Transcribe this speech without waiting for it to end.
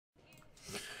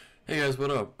Hey guys, what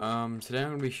up? Today I'm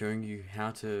going to be showing you how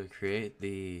to create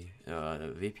the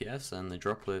VPS and the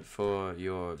droplet for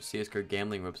your CSGO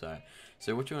gambling website.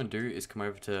 So what you want to do is come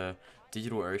over to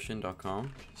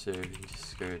digitalocean.com. So you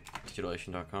just go to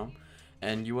digitalocean.com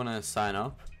and you want to sign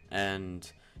up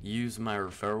and use my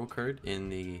referral code in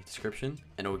the description,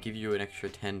 and it will give you an extra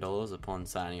 $10 upon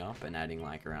signing up and adding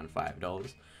like around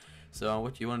 $5. So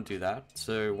what you want to do that.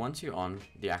 So once you're on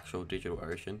the actual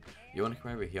DigitalOcean, you want to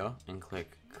come over here and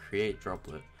click create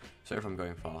droplet. So if I'm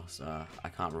going fast, I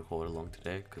can't record along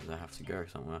today because I have to go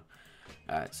somewhere.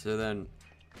 Alright, so then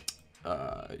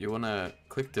you want to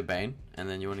click domain, and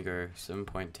then you want to go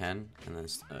 7.10 and then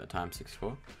times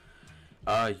 64.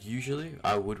 Usually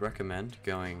I would recommend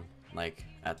going like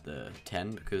at the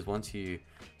 10, because once you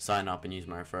sign up and use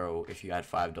my referral, if you add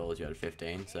 $5 you add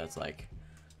 15, so that's like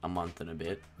a month and a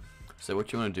bit. So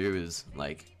what you want to do is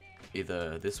like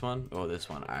either this one or this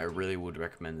one. I really would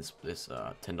recommend this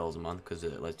 $10 a month because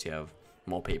it lets you have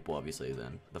more people obviously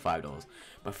than the $5.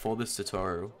 But for this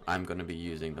tutorial I'm going to be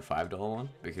using the $5 one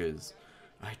because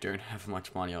I don't have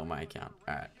much money on my account.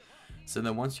 Alright, so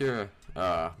then once you've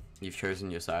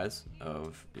chosen your size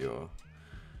of your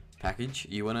package,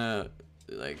 you want to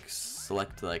like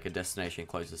select like a destination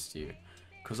closest to you.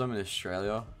 Because I'm in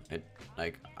Australia,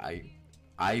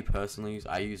 I personally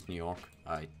use New York.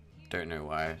 I don't know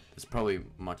why. There's probably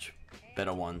much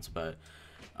better ones, but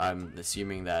I'm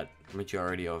assuming that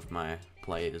majority of my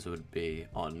players would be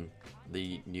on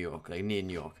the New York, like near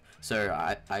New York. So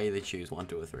I either choose 1,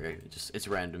 2, or 3. It's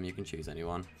random. You can choose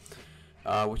anyone.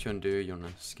 What you want to do? You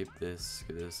want to skip this,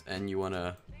 and you want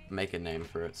to make a name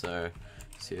for it. So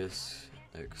CSGO.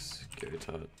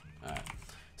 Alright.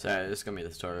 So this is gonna be the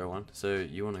tutorial one. So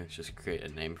you want to just create a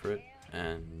name for it,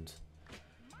 and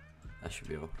that should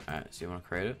be all. Alright, so you want to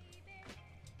create it.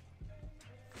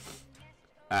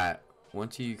 Alright,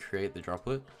 once you create the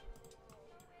droplet,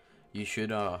 you should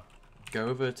go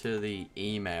over to the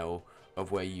email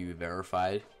of where you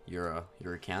verified your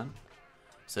account.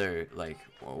 So like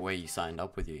where you signed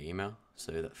up with your email.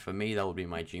 So that, for me, that would be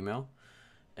my Gmail.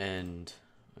 And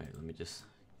wait, let me just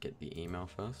get the email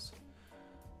first,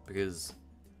 because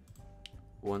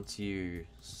once you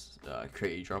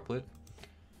create your droplet,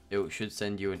 it should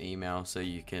send you an email so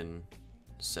you can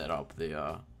set up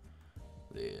the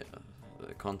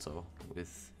console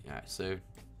with. Yeah, so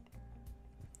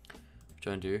what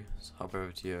you want to do is hop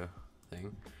over to your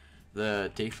thing.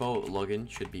 The default login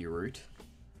should be root,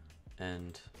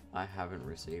 and I haven't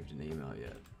received an email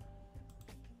yet.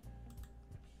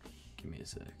 Give me a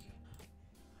sec.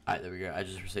 Alright, there we go. I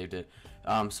just received it.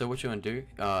 So what you want to do?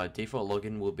 Default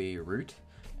login will be root,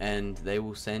 and they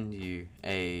will send you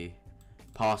a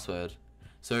password.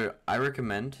 So I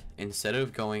recommend, instead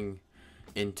of going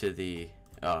into the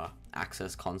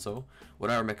access console, what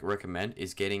I recommend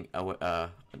is getting a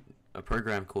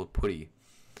program called Putty.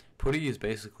 Putty is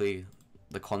basically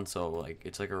the console, like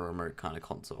it's like a remote kind of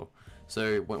console.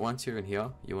 So once you're in here,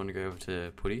 you want to go over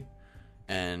to Putty,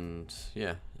 and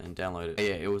yeah, and download it.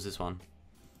 Yeah, it was this one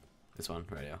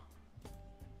right here.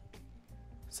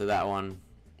 So that one,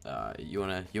 you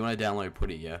wanna download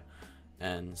Putty, yeah.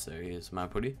 And so here's my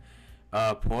Putty.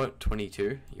 Port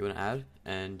 22 you want to add,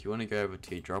 and you want to go over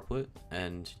to your droplet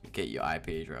and get your IP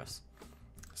address.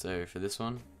 So for this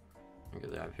one,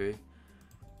 get the IP,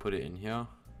 put it in here,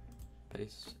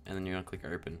 paste, and then you want to click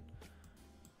open.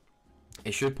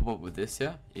 It should pop up with this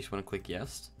here. You just want to click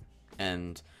yes,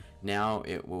 and now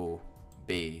it will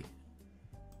be,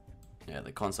 yeah,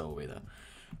 the console will be there.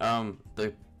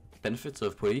 The benefits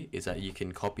of Putty is that you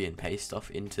can copy and paste stuff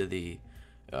into the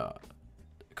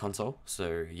console,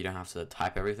 so you don't have to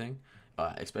type everything,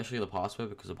 especially the password,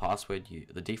 because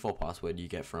the default password you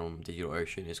get from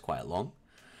DigitalOcean is quite long.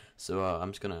 So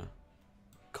I'm just gonna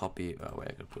copy. Wait,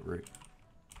 I gotta put root.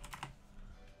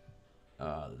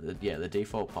 The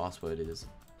default password is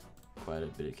quite a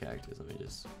bit of characters. Let me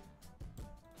just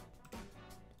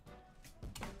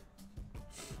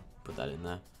put that in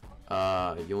there.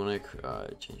 You want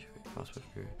to change your password.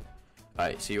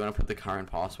 Alright, so you want to put the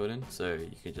current password in, so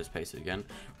you can just paste it again.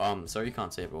 Sorry you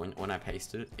can't see it, but when I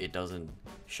paste it, it doesn't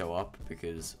show up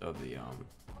because of the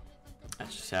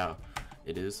that's just how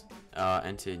it is.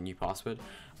 Enter new password.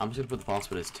 I'm just gonna put the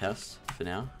password as test for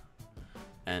now,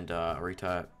 and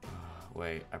retype.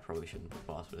 Wait, I probably shouldn't put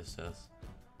password as test.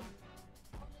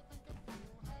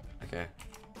 Okay,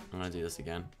 I'm gonna do this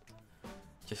again,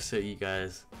 just so you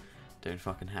guys don't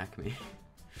fucking hack me.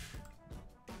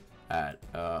 Alright,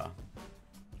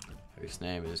 host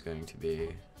name is going to be,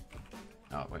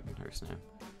 oh wait, host name.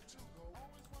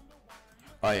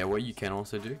 Oh yeah, what you can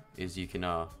also do is you can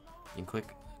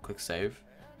click save.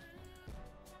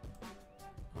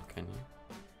 Okay,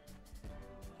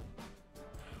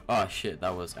 Oh shit,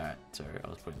 that was at. Sorry, I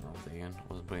was putting the wrong thing in. I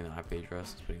wasn't putting the IP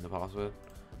address, I was putting the password.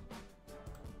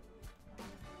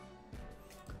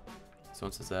 So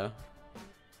once it's there,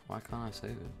 why can't I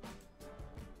save it?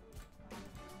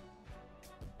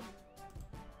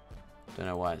 Don't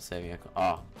know why it's saving.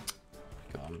 Oh,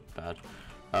 God, I'm bad.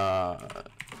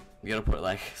 You gotta put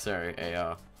like, sorry,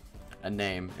 a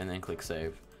name and then click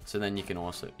save. So then you can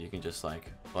just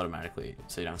like automatically,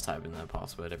 so you don't have to type in the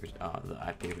password the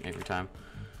IP every time.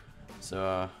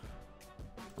 So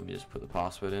let me just put the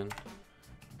password in.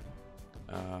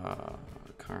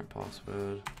 Current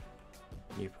password,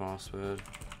 new password.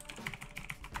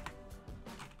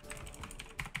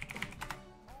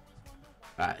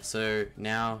 Alright, so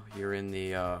now you're in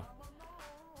the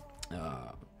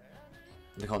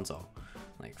console,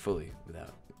 like fully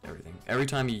without everything. Every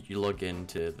time you log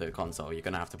into the console, you're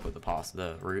gonna have to put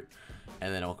the root,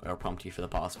 and then it'll prompt you for the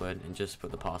password, and just put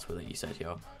the password that you set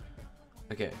here.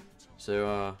 Okay,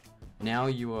 so now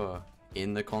you are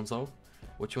in the console.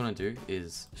 What you want to do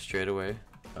is straight away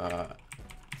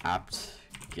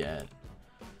apt-get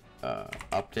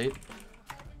update,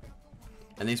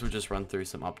 and these will just run through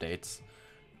some updates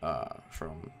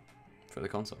for the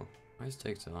console. Why does it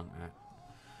take so long?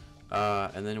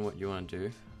 Alright. And then what you want to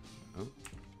do, oh,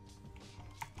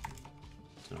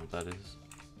 don't know what that is.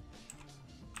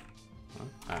 Oh,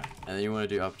 alright, and then you want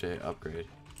to do update upgrade.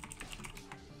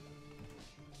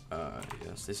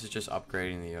 Yes, this is just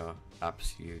upgrading the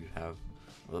apps you have,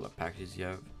 or the packages you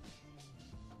have.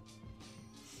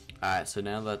 Alright, so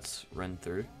now let's run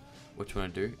through. What you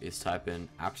want to do is type in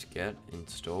apt-get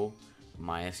install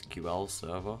mysql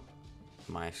server,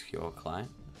 mysql client.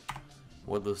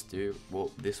 What this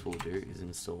will do is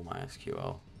install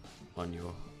mysql on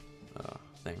your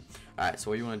thing. Alright,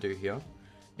 so what you want to do here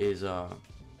is I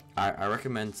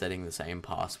recommend setting the same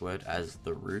password as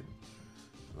the root,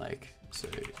 like, so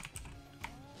let me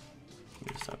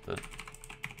just type that.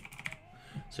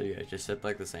 So yeah, just set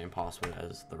like the same password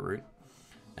as the root,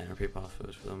 and repeat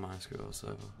passwords for the mysql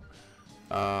server.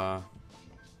 Oh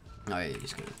yeah, you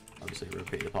just gotta obviously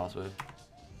repeat the password,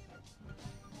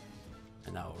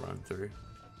 and that will run through.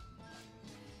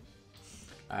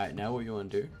 Alright, now what you want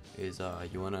to do is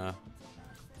you wanna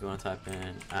type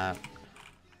in app.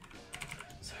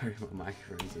 Sorry, my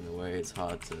microphone's in the way. It's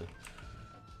hard to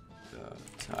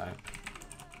type.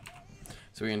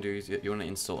 So what you're gonna do is you want to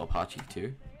install Apache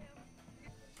 2.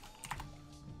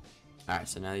 Alright,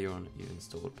 so now you've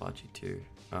installed Apache 2.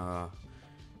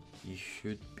 You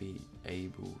should be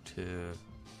able to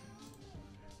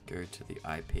go to the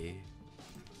IP.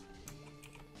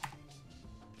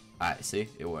 Alright, see,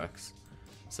 it works.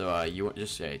 So you want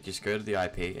just go to the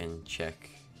IP and check.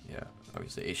 Yeah,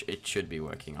 obviously it should be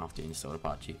working after you install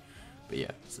Apache, but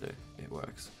yeah, so it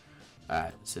works.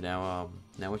 Alright, so now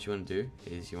what you want to do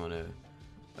is you want to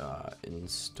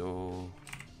install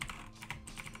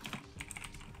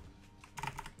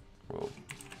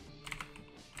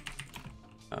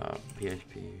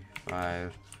PHP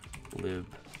 5 lib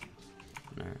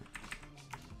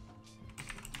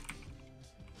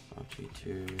Apache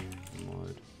 2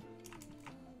 mod.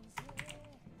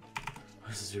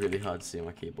 This is really hard to see on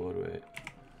my keyboard. Wait,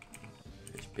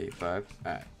 PHP 5.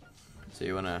 Alright, so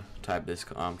you want to type this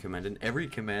command in. Every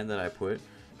command that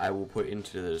I will put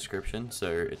into the description, so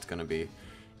it's gonna be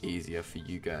easier for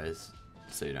you guys,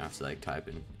 so you don't have to like type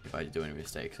in if I do any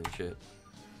mistakes and shit.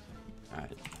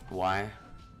 Alright, why?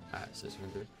 Alright, so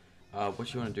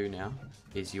what you want to do now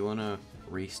is you want to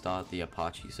restart the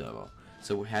Apache server.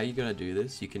 So how you're gonna do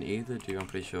this? You can either do, I'm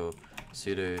pretty sure,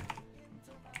 sudo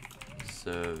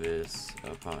service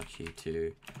Apache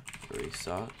 2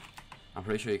 restart. I'm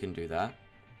pretty sure you can do that.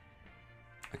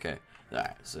 Okay,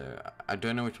 alright, so I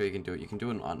don't know which way you can do it. You can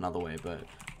do it another way, but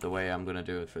the way I'm gonna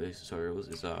do it for these tutorials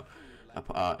is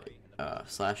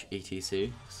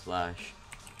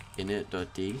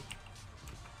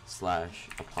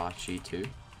 /etc/init.d/Apache2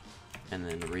 and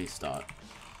then restart.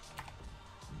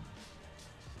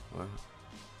 What?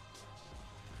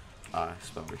 I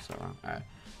spelled restart wrong. Alright.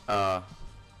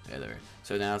 Yeah, there.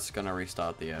 So now it's gonna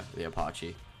restart the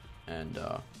Apache, and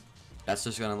that's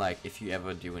just gonna, like, if you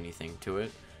ever do anything to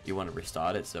it, you want to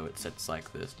restart it so it sets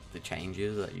like the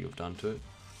changes that you've done to it.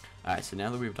 Alright, so now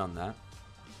that we've done that,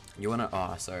 you wanna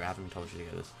sorry, I haven't told you to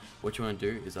get this. What you wanna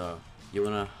do is you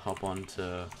wanna hop on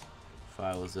to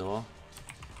FileZilla.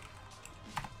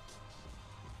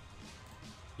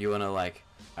 You wanna like,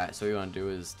 alright, so what you wanna do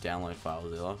is download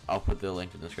FileZilla. I'll put the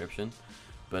link in the description,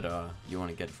 but you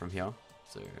wanna get it from here.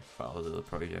 So FileZilla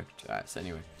project. Alright, so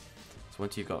anyway, so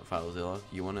once you've got FileZilla,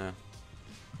 you wanna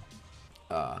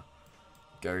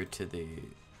go to the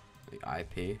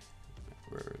IP.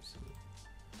 Where is it?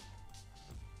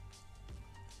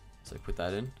 So put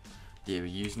that in. The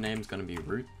username is going to be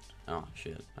root. Oh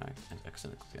shit, I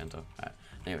accidentally clicked enter. Alright.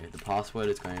 Anyway, the password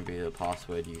is going to be the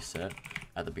password you set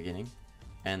at the beginning,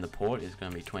 and the port is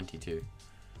going to be 22,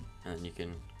 and then you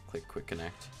can click quick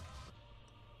connect.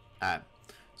 Alright,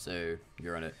 so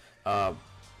you're on it.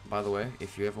 By the way,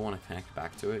 if you ever want to connect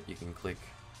back to it, you can click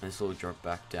this little drop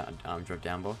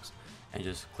down box and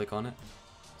just click on it.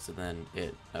 So then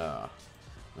it I'm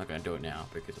not gonna do it now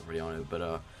because I'm already on it,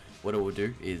 but what it will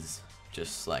do is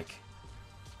just like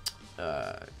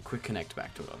quick connect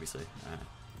back to it. Obviously,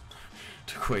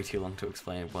 took way too long to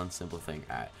explain one simple thing.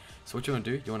 Alright, so what you want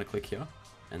to do, you want to click here,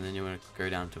 and then you want to go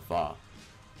down to var,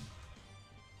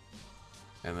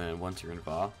 and then once you're in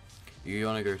var, you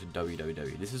want to go to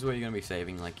www. This is where you're going to be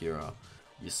saving like your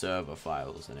server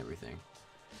files and everything.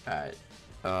 Alright,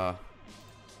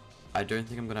 I don't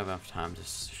think I'm going to have enough time to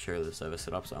show the server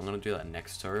setup, so I'm going to do that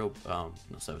next tutorial. Not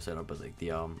server setup, but like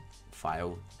the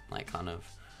file like kind of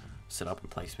setup and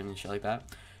placement and shit like that.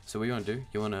 So what you want to do,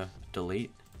 you want to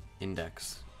delete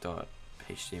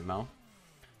index.html,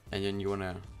 and then you want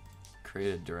to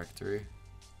create a directory,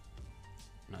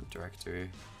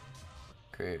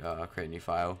 create a new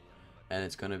file, and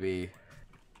it's going to be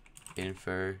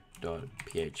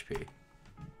info.php.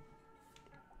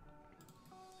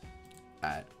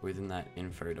 Within that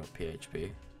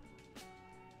info.php,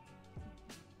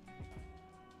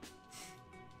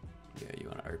 yeah, you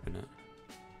want to open it.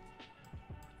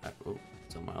 Oh,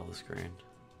 it's on my other screen.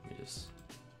 Let me just,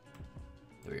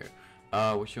 there we go.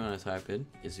 What you want to type in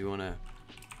is you want to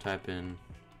type in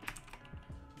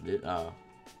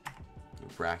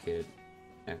bracket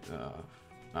and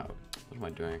what am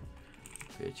I doing?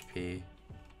 PHP.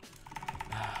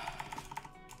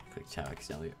 Click tab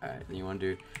accidentally. Alright, then you want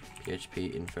to do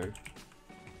PHP info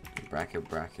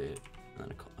bracket and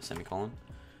then a semicolon,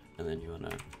 and then you want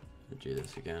to do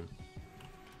this again,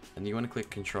 and you want to click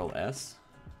Control S,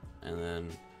 and then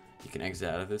you can exit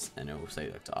out of this, and it will say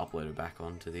like to upload it back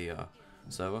onto the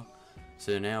server.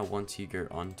 So now once you go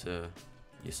onto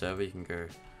your server, you can go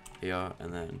here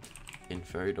and then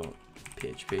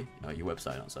info.php, your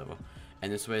website, not server,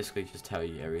 and this will basically just tell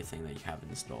you everything that you have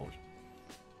installed.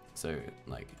 So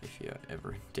like if you're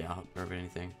ever in doubt or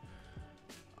anything,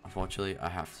 unfortunately I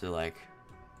have to like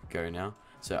go now,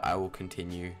 so I will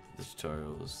continue the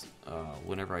tutorials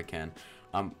whenever I can.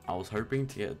 I was hoping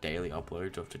to get daily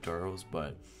uploads of tutorials,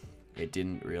 but it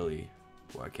didn't really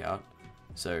work out.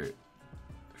 So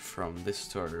from this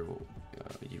tutorial,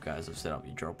 you guys have set up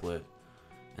your droplet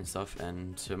and stuff,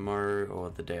 and tomorrow or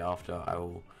the day after I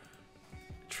will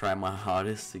try my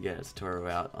hardest to get a tutorial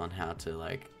out on how to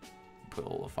like put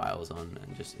all the files on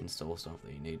and just install stuff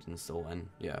that you need to install. And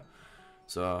yeah,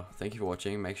 so thank you for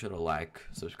watching. Make sure to like,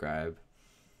 subscribe,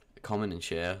 comment and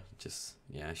share. Just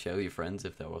share with your friends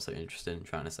if they're also interested in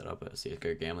trying to set up a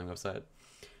CSGO gambling website.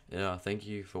 Yeah, thank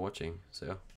you for watching. So